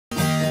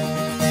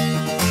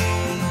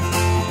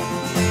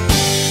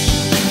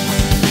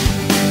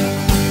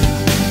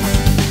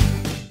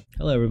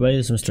Hello everybody,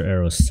 this is Mr.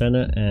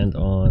 Arocena, and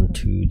on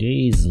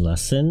today's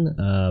lesson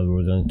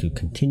we're going to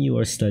continue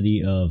our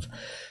study of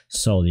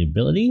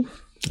solubility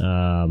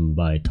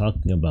by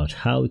talking about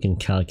how we can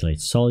calculate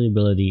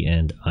solubility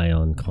and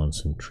ion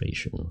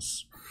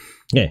concentrations.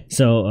 Okay,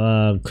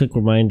 so quick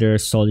reminder,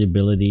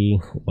 solubility,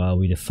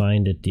 we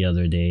defined it the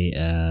other day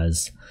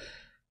as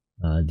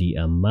the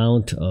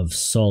amount of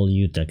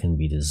solute that can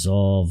be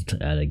dissolved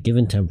at a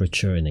given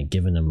temperature in a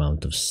given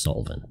amount of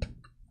solvent.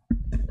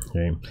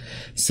 Okay,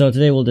 so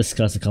today we'll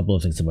discuss a couple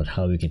of things about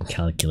how we can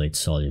calculate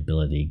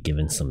solubility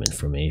given some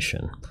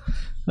information.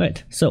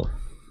 Alright, so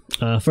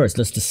first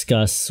let's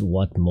discuss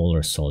what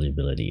molar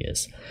solubility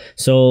is.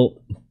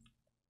 So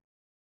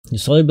the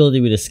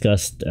solubility we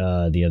discussed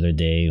the other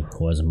day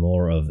was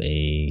more of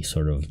a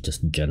sort of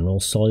just general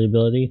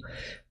solubility,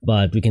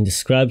 but we can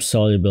describe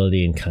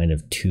solubility in kind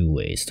of two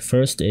ways. The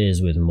first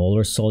is with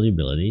molar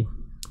solubility,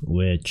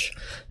 which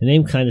the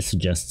name kind of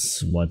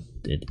suggests what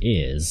it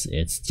is.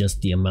 It's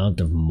just the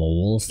amount of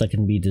moles that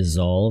can be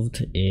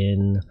dissolved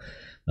in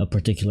a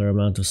particular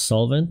amount of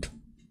solvent.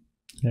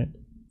 Okay.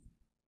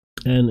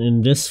 And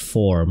in this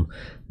form,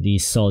 the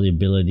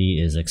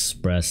solubility is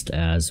expressed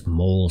as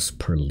moles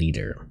per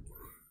liter.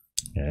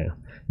 Okay.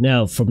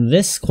 Now, from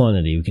this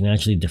quantity, we can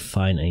actually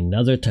define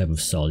another type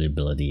of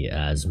solubility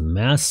as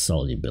mass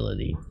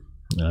solubility.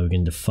 We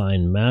can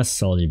define mass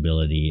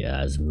solubility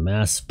as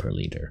mass per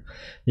liter.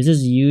 This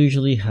is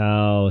usually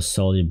how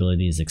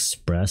solubility is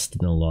expressed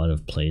in a lot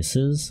of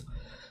places.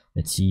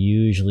 It's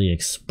usually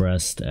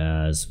expressed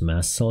as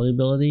mass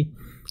solubility,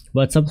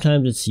 but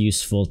sometimes it's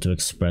useful to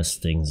express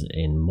things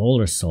in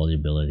molar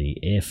solubility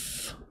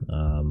if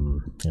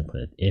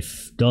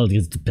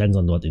it depends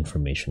on what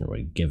information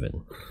we're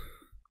given.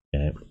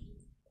 Okay.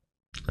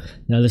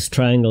 Now this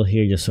triangle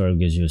here just sort of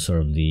gives you sort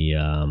of the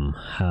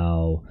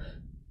how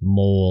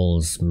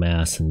moles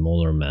mass and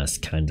molar mass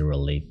kind of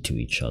relate to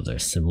each other,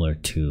 similar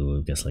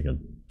to, I guess, like a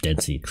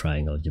density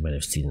triangle you might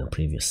have seen in a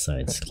previous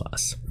science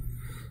class.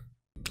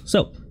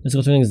 So let's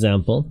go through an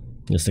example,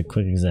 just a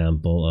quick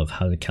example of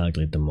how to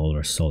calculate the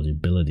molar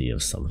solubility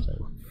of something.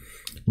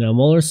 Now,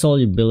 molar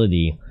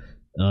solubility,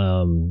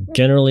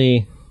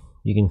 generally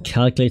you can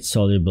calculate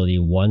solubility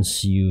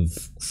once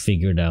you've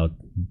figured out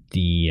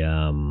the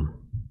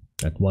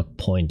at what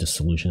point the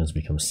solution has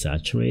become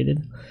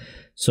saturated.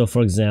 So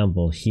for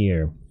example,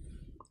 here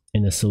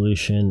in a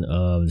solution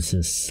of, this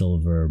is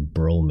silver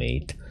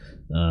bromate,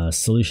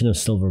 solution of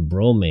silver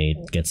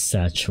bromate gets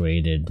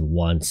saturated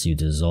once you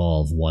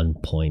dissolve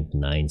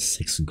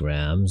 1.96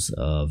 grams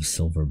of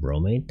silver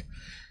bromate,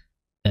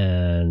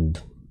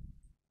 and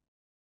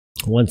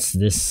once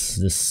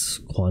this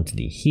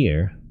quantity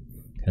here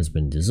has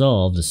been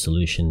dissolved, the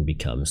solution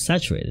becomes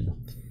saturated.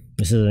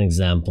 This is an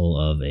example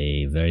of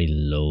a very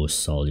low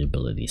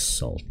solubility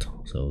salt,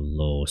 so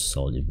low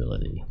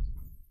solubility,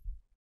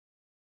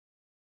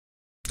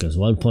 because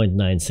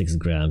 1.96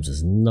 grams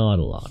is not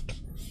a lot.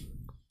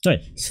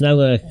 Alright, so now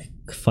we're going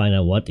to find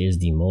out what is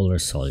the molar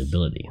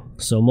solubility.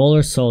 So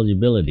molar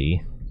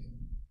solubility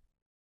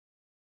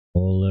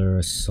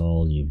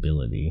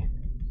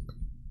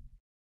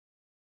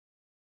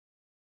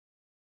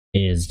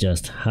is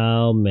just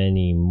how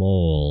many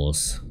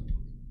moles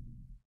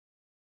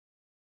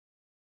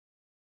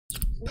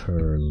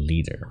per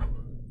liter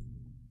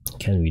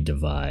can we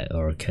divide,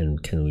 or can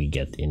we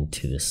get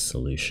into this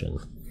solution.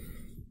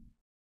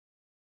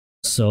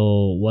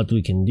 So what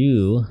we can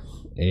do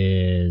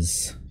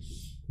is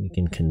we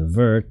can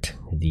convert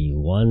the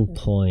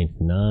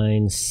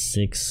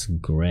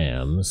 1.96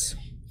 grams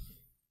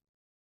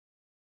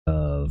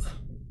of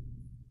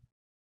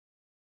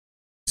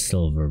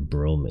silver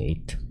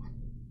bromate.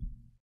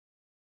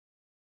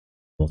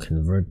 We'll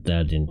convert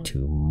that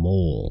into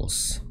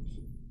moles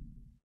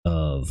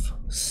of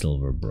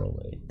silver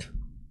bromate.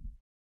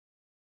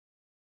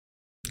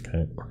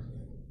 Okay.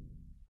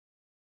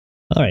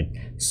 Alright,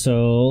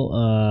 so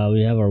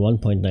we have our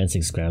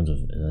 1.96 grams of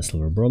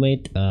silver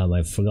bromate.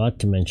 I forgot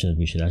to mention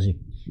that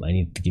I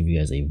need to give you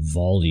guys a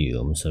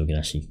volume so we can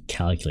actually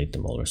calculate the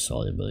molar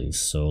solubility.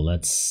 So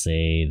let's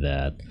say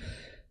that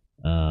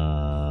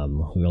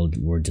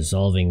we're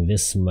dissolving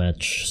this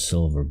much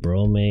silver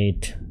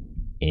bromate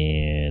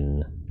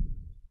in,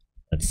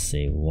 let's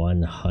say,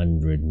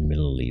 100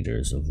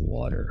 milliliters of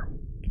water.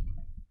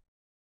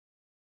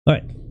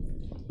 Alright,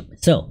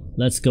 so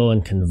let's go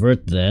and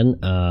convert then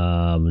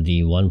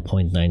the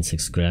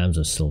 1.96 grams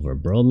of silver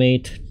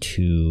bromate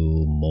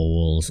to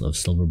moles of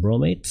silver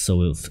bromate.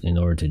 So in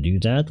order to do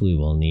that, we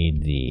will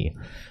need the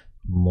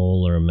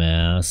molar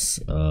mass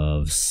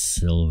of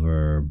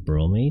silver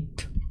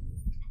bromate.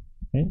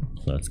 Okay,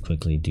 so let's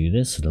quickly do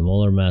this. So the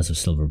molar mass of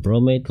silver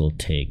bromate will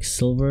take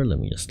silver. Let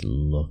me just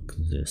look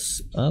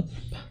this up.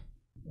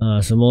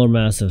 So molar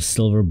mass of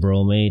silver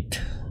bromate,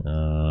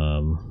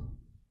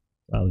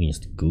 we can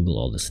just Google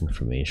all this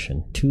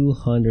information.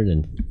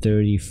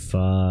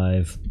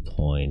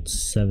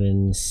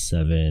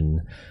 235.77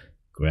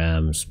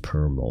 grams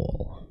per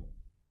mole.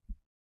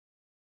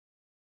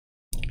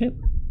 Okay.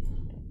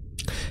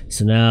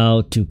 So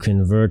now to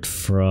convert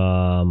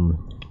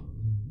from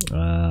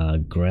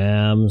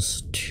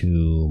grams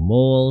to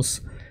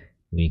moles,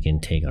 we can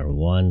take our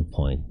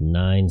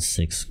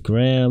 1.96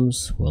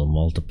 grams, we'll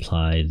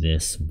multiply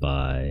this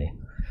by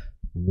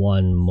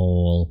 1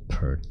 mole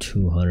per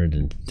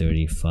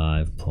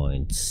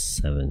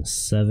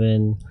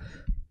 235.77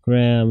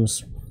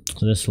 grams.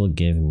 So this will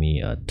give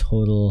me a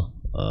total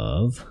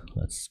of,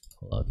 let's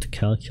pull out the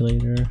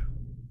calculator.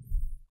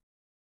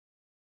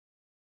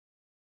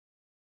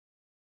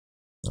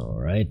 All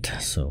right,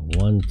 so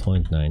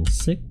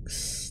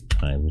 1.96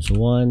 times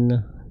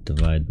 1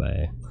 divided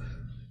by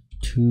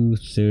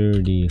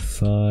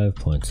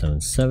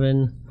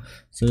 235.77.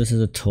 So this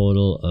is a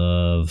total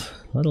of,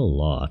 not a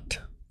lot,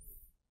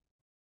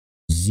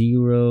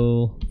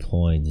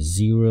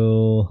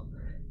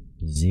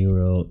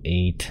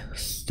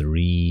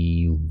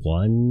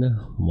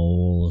 0.00831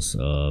 moles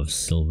of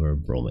silver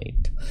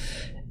bromate.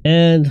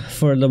 And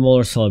for the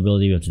molar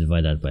solubility, we have to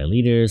divide that by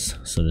liters.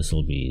 So this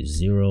will be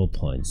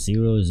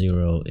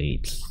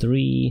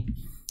 0.0083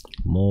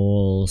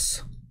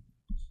 moles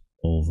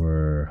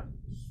over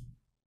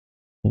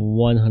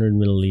 100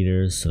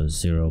 milliliters, so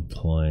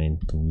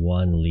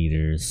 0.1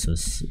 liters. So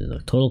this is a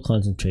total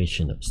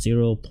concentration of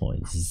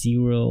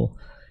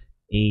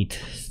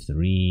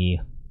 0.083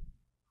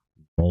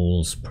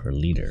 moles per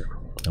liter.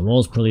 Now,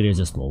 moles per liter is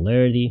just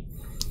molarity.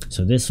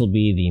 So this will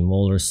be the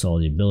molar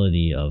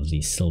solubility of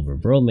the silver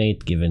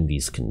bromate given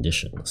these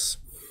conditions.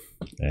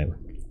 Okay.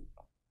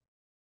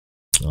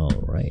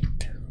 All right,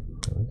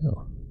 there we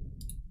go.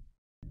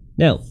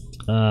 Now,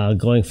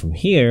 going from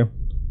here,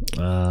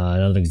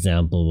 another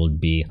example would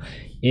be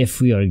if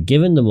we are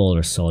given the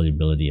molar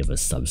solubility of a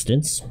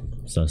substance.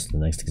 So that's the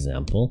next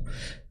example.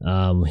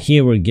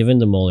 Here we're given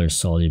the molar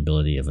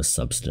solubility of a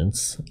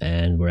substance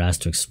and we're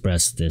asked to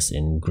express this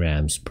in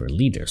grams per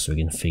liter so we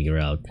can figure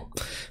out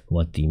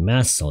what the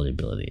mass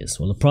solubility is.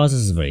 Well, the process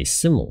is very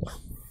similar.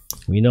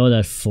 We know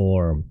that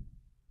for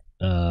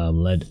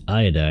lead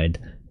iodide,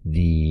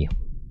 the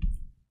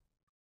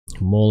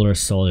molar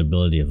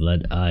solubility of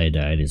lead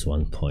iodide is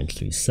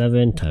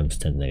 1.37 times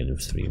 10 to the negative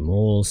 3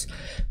 moles.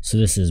 So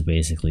this is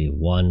basically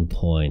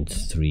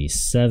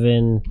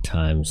 1.37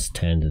 times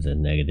 10 to the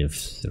negative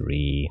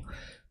 3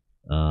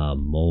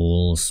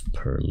 moles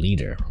per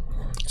liter.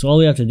 So all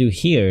we have to do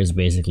here is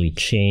basically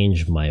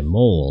change my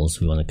moles.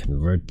 We want to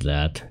convert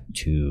that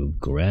to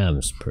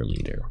grams per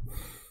liter.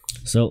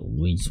 So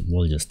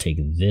we'll just take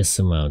this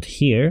amount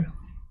here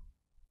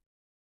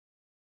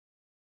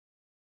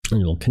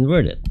and we'll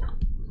convert it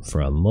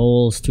from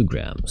moles to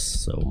grams.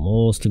 So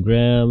moles to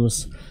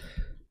grams.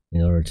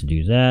 In order to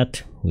do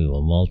that, we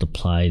will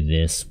multiply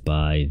this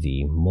by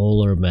the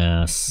molar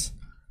mass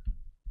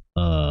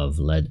of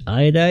lead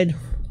iodide,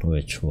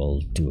 which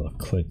we'll do a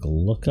quick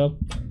lookup.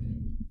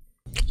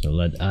 So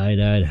lead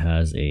iodide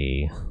has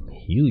a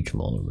huge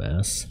molar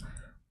mass,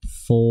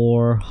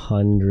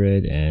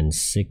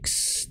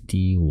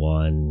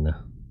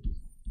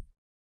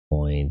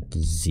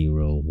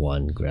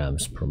 461.01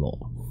 grams per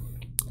mole.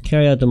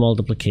 Carry out the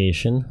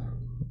multiplication.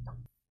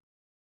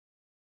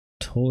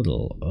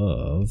 Total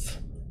of,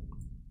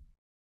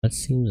 that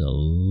seems a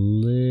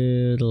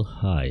little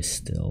high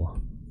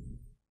still,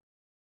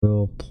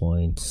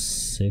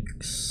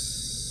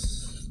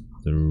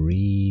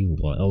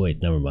 0.631. Oh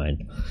wait, never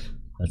mind,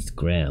 that's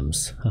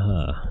grams.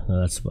 Haha,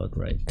 no, that's about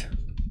right.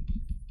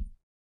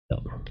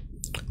 No.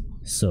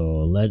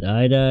 So lead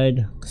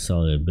iodide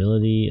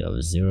solubility of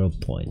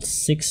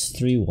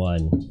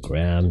 0.631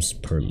 grams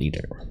per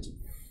liter.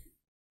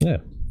 Yeah.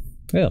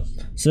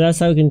 So that's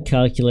how we can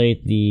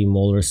calculate the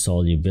molar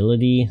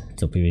solubility.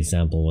 So previous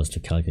example was to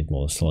calculate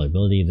molar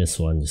solubility. This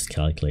one just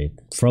calculate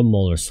from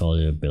molar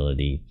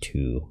solubility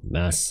to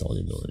mass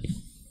solubility.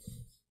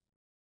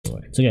 All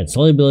right. So again,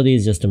 solubility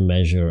is just a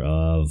measure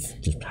of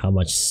just how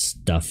much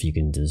stuff you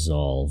can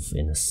dissolve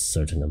in a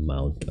certain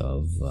amount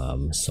of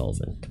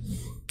solvent.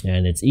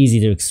 And it's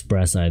easy to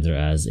express either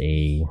as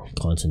a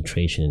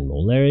concentration in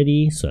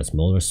molarity, so that's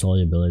molar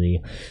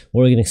solubility,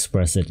 or you can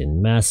express it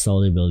in mass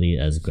solubility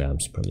as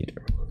grams per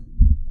liter.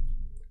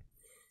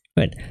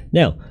 Right,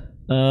 now,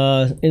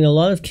 in a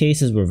lot of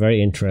cases, we're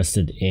very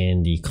interested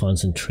in the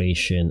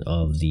concentration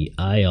of the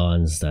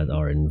ions that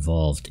are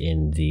involved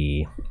in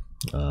the,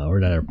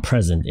 or that are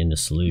present in the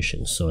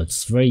solution. So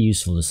it's very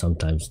useful to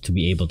sometimes to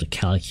be able to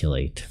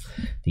calculate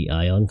the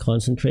ion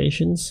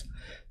concentrations.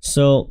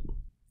 So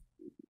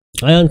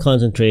ion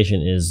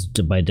concentration is,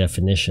 by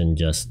definition,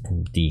 just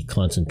the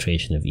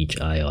concentration of each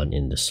ion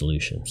in the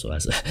solution. So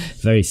that's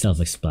very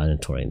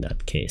self-explanatory in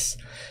that case.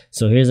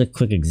 So here's a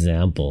quick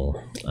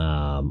example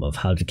of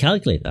how to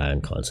calculate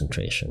ion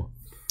concentration.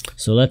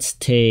 So let's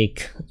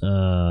take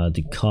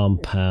the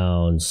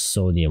compound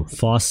sodium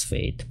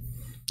phosphate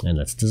and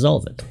let's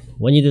dissolve it.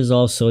 When you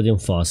dissolve sodium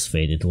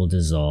phosphate, it will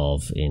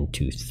dissolve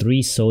into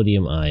 3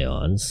 sodium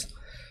ions.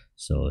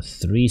 So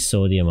 3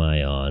 sodium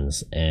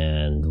ions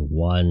and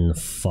 1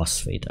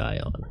 phosphate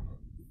ion.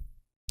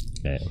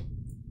 Okay.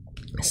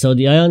 So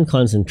the ion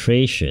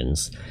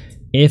concentrations,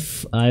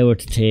 if I were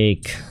to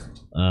take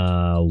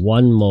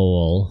 1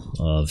 mole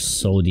of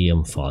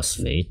sodium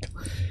phosphate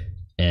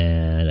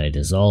and I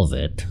dissolve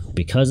it,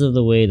 because of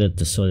the way that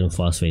the sodium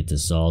phosphate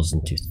dissolves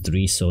into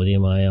 3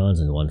 sodium ions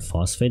and 1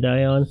 phosphate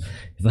ion,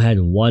 if I had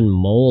 1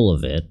 mole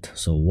of it,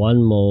 so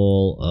 1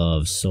 mole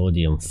of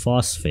sodium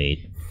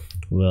phosphate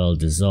will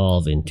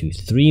dissolve into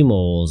 3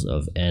 moles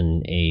of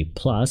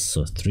Na+,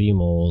 so 3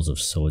 moles of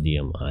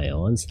sodium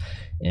ions,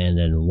 and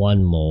then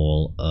 1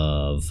 mole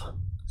of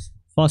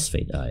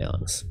phosphate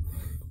ions.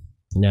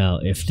 Now,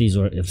 if this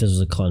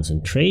was a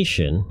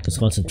concentration, because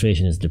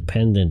concentration is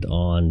dependent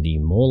on the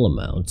mole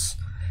amounts,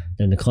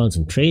 then the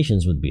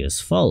concentrations would be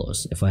as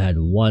follows. If I had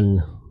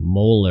 1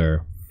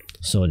 molar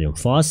sodium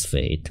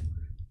phosphate,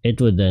 it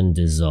would then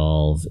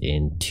dissolve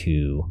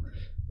into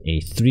a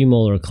 3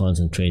 molar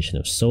concentration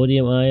of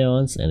sodium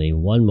ions and a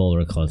 1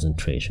 molar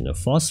concentration of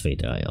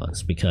phosphate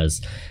ions,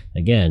 because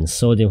again,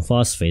 sodium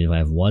phosphate, if I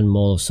have 1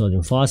 mole of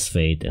sodium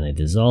phosphate and I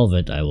dissolve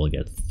it, I will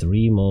get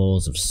 3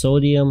 moles of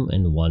sodium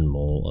and 1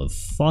 mole of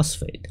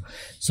phosphate.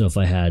 So if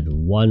I had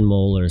 1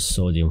 molar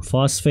sodium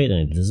phosphate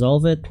and I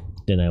dissolve it,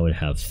 then I would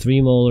have 3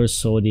 molar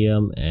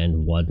sodium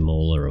and 1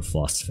 molar of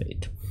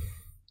phosphate.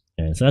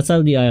 And so that's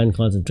how the ion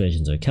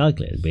concentrations are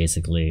calculated.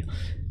 Basically,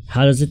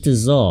 how does it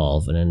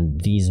dissolve? And then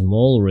these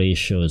mole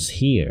ratios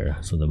here,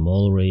 so the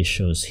mole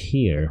ratios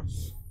here,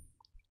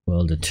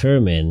 will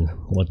determine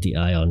what the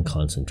ion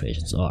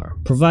concentrations are,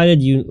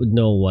 provided you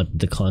know what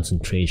the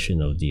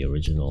concentration of the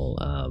original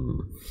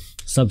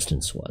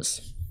substance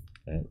was.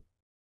 Okay.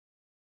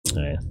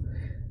 All right.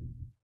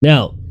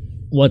 Now,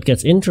 what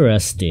gets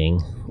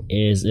interesting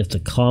is if the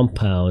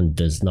compound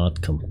does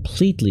not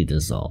completely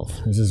dissolve.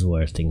 This is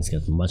where things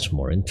get much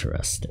more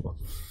interesting.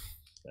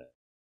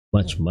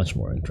 Much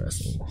more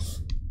interesting.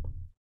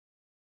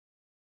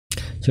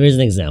 So here's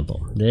an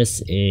example.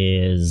 This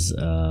is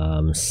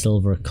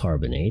silver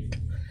carbonate,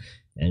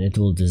 and it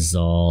will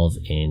dissolve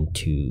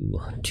into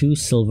 2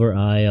 silver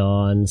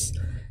ions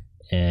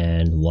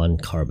and 1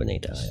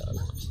 carbonate ion.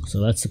 So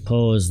let's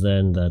suppose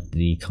then that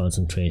the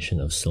concentration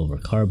of silver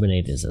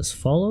carbonate is as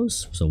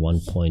follows. So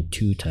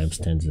 1.2 times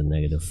 10 to the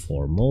negative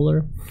 4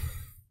 molar.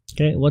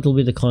 Okay, what will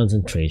be the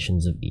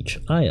concentrations of each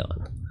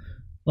ion?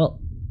 Well,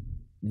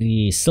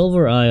 the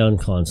silver ion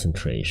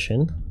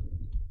concentration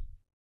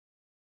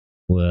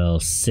will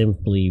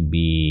simply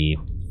be,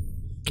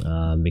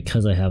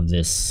 because I have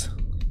this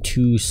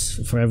 2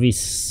 for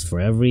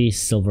every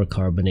silver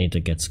carbonate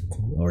that gets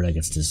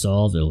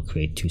dissolved, it will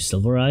create 2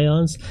 silver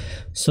ions.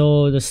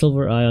 So the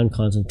silver ion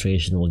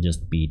concentration will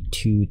just be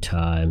 2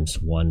 times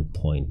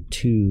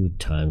 1.2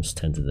 times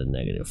 10 to the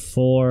negative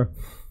 4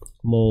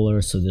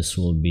 molar. So this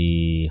will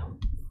be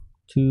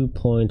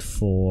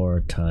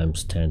 2.4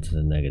 times 10 to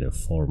the negative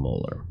 4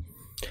 molar.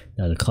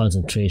 Now the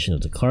concentration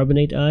of the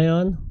carbonate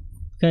ion,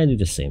 kind of do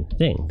the same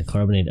thing. The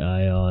carbonate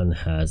ion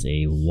has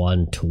a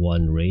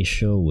 1-to-1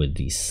 ratio with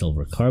the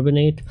silver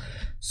carbonate,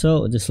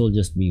 so this will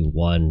just be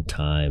 1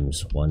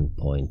 times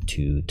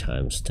 1.2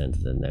 times 10 to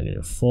the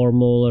negative 4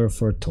 molar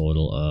for a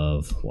total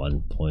of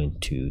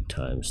 1.2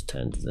 times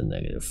 10 to the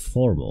negative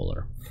 4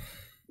 molar.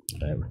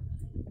 Okay.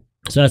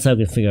 So that's how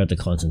we can figure out the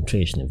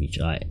concentration of each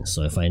ion.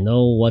 So if I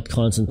know what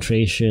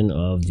concentration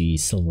of the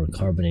silver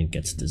carbonate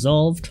gets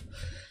dissolved,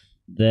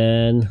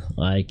 then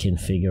I can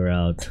figure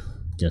out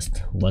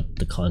just what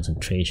the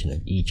concentration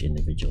of each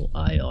individual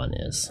ion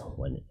is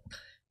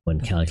when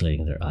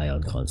calculating their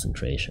ion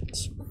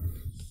concentrations.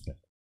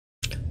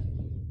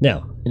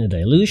 Now, in a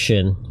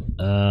dilution,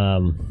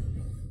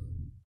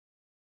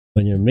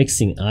 when you're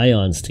mixing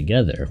ions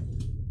together,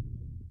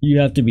 you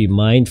have to be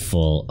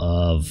mindful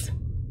of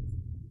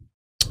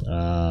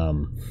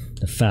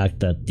the fact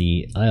that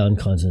the ion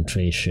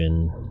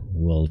concentration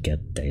will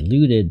get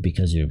diluted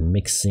because you're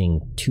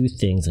mixing 2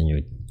 things and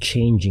you're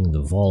changing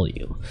the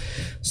volume.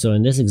 So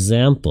in this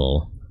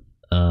example,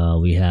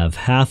 we have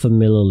 0.5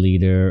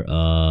 milliliter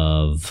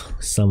of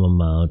some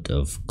amount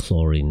of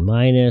chlorine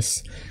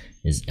minus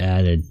is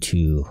added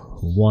to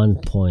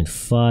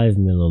 1.5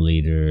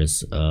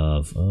 milliliters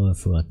of, I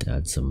forgot to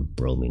add some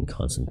bromine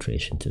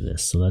concentration to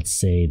this. So let's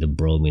say the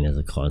bromine has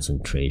a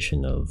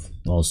concentration of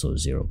also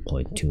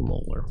 0.2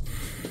 molar.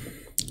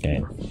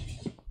 Okay.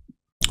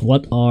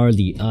 What are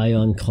the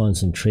ion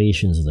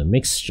concentrations of the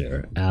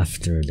mixture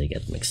after they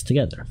get mixed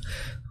together?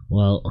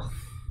 Well,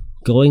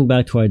 going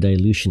back to our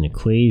dilution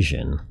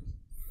equation,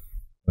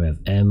 we have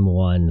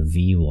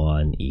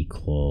M1V1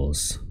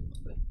 equals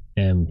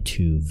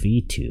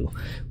M2V2.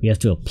 We have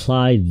to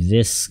apply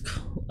this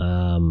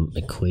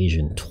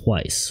equation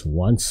twice,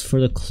 once for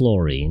the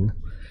chlorine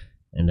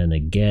and then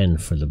again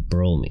for the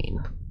bromine.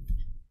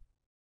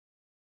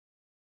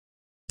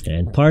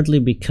 And partly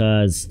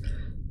because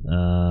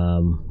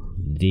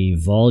the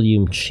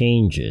volume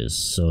changes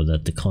so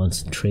that the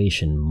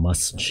concentration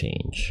must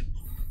change.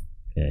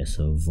 Okay,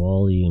 so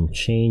volume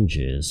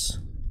changes,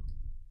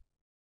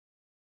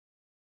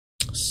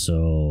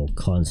 so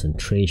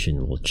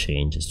concentration will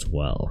change as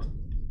well.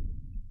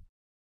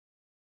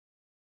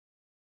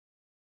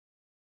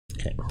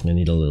 Okay, I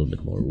need a little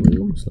bit more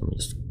room, so let me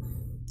just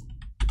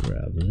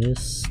grab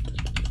this.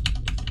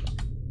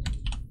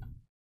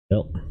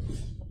 Nope.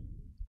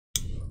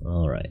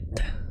 All right.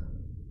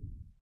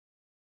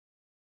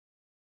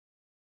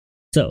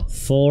 So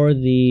for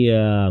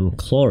the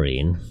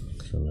chlorine,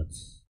 so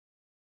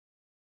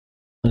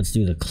let's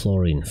do the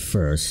chlorine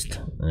first,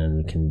 and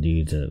we can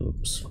do the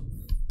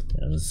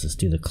let's just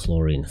do the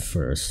chlorine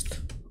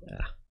first.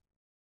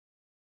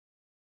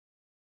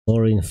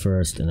 Chlorine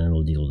first, and then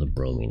we'll deal with the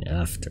bromine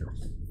after.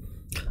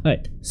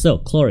 Alright, so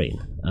chlorine.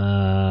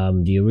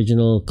 The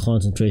original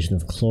concentration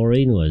of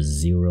chlorine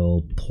was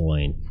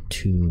 0.2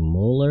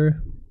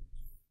 molar.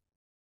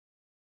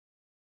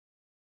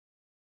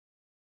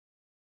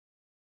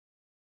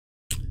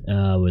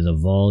 With a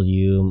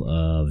volume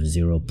of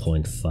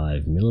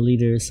 0.5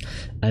 milliliters.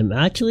 I'm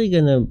actually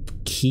gonna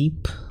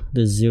keep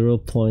the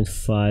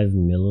 0.5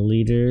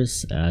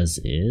 milliliters as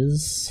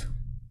is.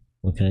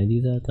 Well, can I do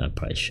that? I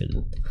probably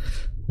shouldn't.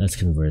 Let's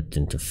convert it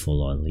into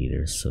full-on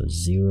liters. So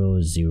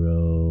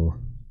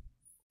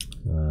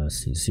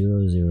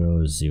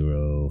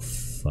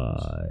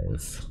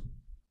 0.0005.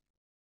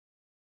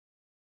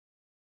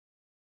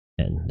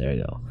 And there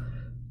you go.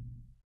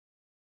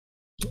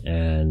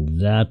 And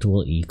that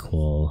will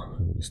equal,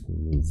 let me just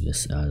move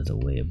this out of the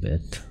way a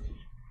bit.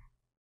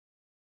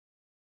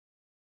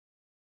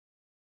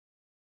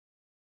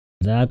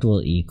 That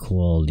will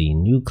equal the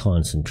new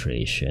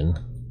concentration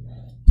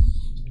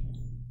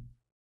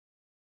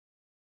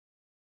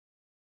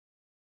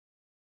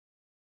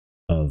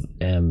of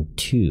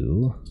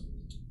M2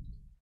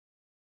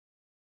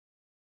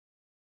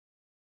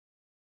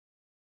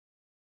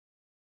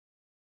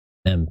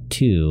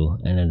 M2,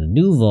 and then the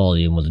new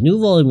volume. Well, the new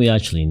volume we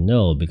actually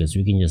know because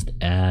we can just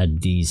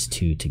add these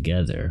two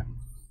together.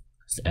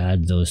 Just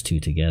add those two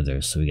together,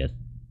 so we get,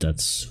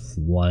 that's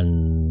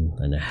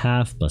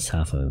 1.5 plus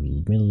half a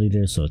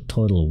milliliter, so a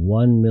total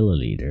 1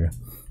 milliliter.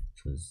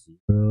 So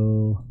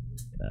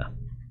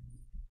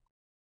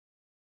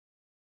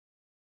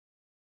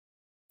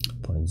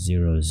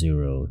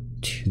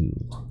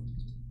 0.002.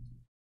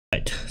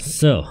 Right,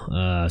 so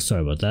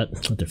sorry about that. I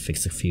had to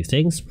fix a few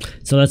things.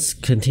 So let's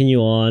continue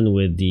on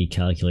with the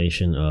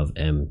calculation of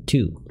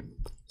M2.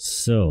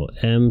 So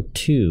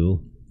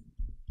M2,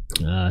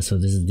 so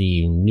this is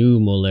the new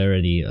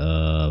molarity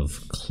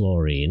of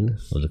chlorine,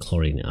 or the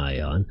chlorine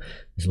ion.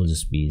 This will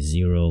just be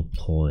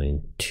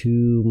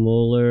 0.2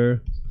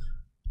 molar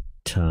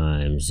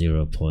times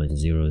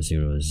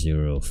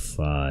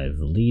 0.0005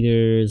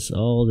 liters,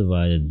 all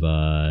divided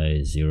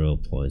by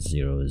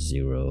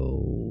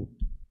 0.002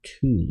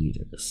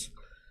 liters,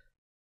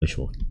 which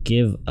will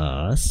give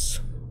us,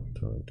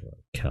 throw into our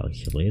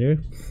calculator,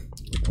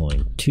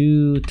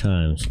 0.2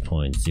 times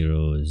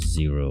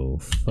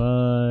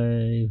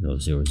 0.005, no,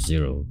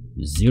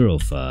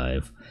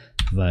 0005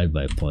 divided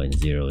by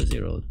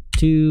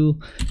 0.002.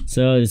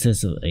 So this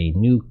is a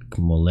new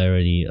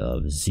molarity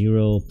of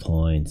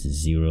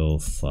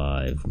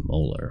 0.05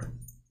 molar.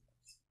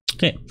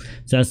 Okay,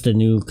 so that's the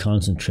new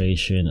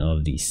concentration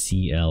of the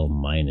Cl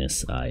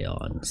minus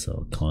ion,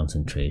 so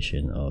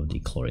concentration of the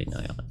chlorine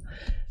ion.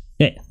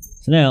 Okay,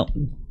 so now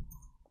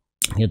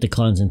get the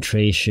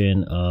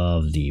concentration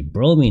of the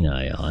bromine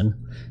ion,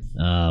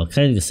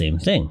 kind of the same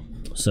thing.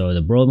 So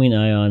the bromine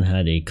ion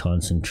had a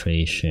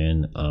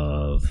concentration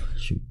of,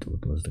 shoot,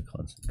 what was the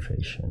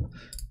concentration? I'm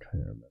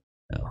trying to remember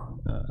now.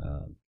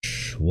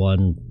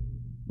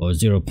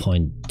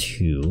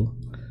 0.2,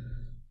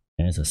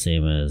 and it's the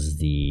same as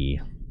the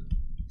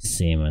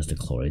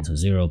chlorine. So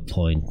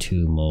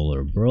 0.2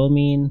 molar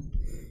bromine.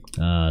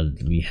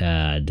 We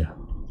had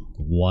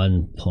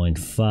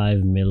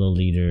 1.5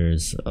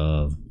 milliliters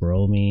of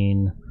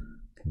bromine.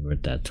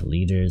 Convert that to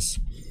liters.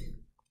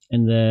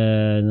 And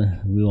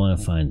then we want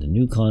to find the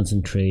new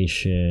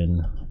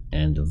concentration,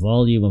 and the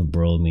volume of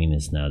bromine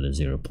is now the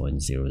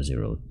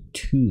 0.002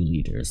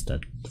 liters,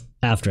 that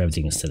after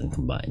everything is said and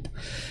combined.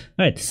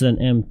 Alright, so then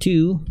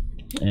M2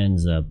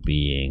 ends up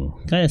being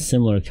kind of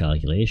similar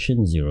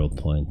calculation,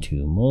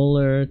 0.2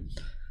 molar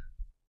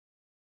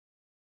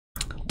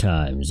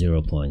times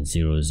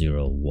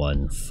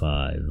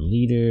 0.0015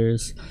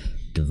 liters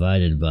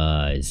divided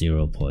by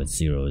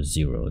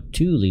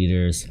 0.002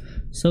 liters.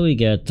 So we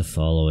get the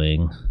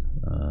following,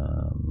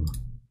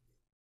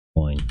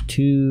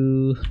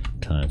 0.2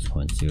 times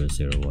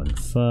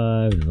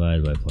 0.0015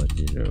 divided by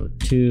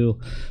 0.02.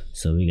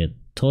 So we get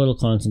total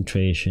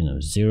concentration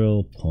of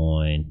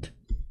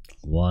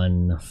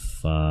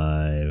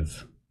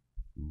 0.15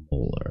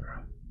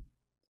 molar.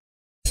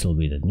 This will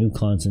be the new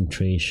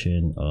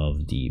concentration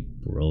of the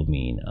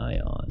bromine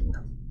ion.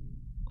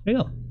 There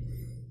you go.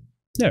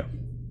 There.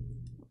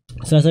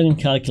 So as I can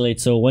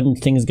calculate, so when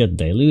things get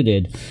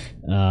diluted,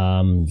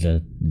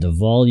 the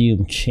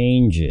volume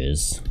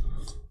changes.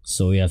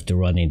 So we have to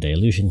run a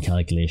dilution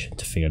calculation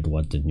to figure out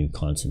what the new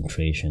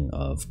concentration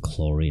of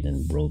chlorine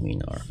and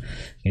bromine are.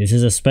 And this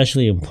is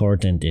especially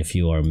important if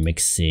you are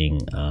mixing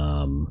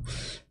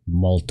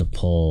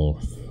multiple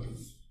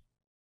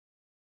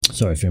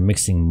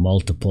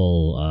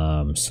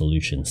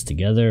solutions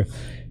together.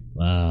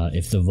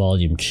 If the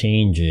volume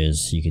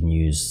changes, you can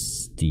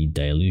use the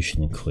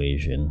dilution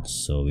equation.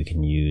 So we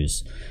can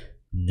use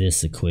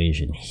this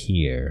equation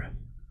here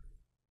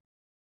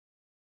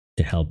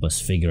to help us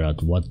figure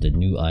out what the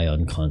new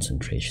ion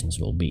concentrations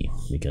will be,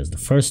 because the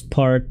first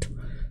part,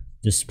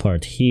 this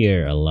part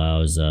here,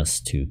 allows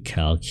us to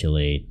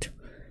calculate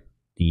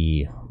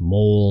the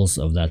moles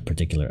of that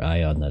particular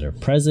ion that are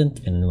present,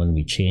 and then when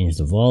we change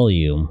the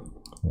volume,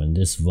 when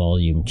this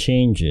volume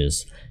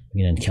changes,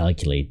 we can then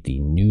calculate the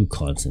new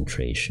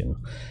concentration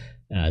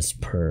as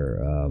per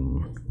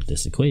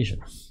this equation.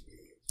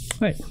 All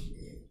right,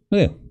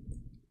 okay.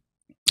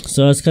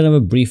 So that's kind of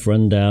a brief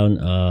rundown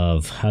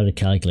of how to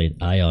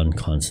calculate ion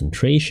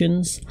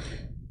concentrations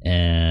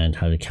and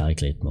how to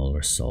calculate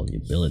molar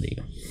solubility.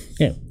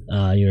 Okay,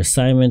 your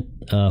assignment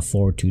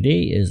for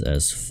today is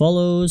as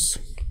follows.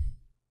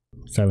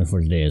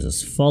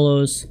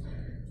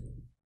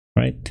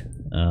 Right,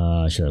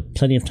 should have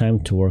plenty of time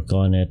to work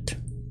on it,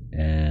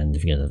 and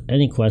if you guys have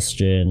any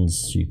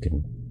questions, you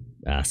can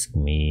ask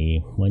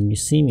me when you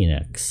see me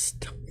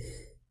next.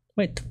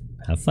 Right,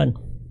 have fun.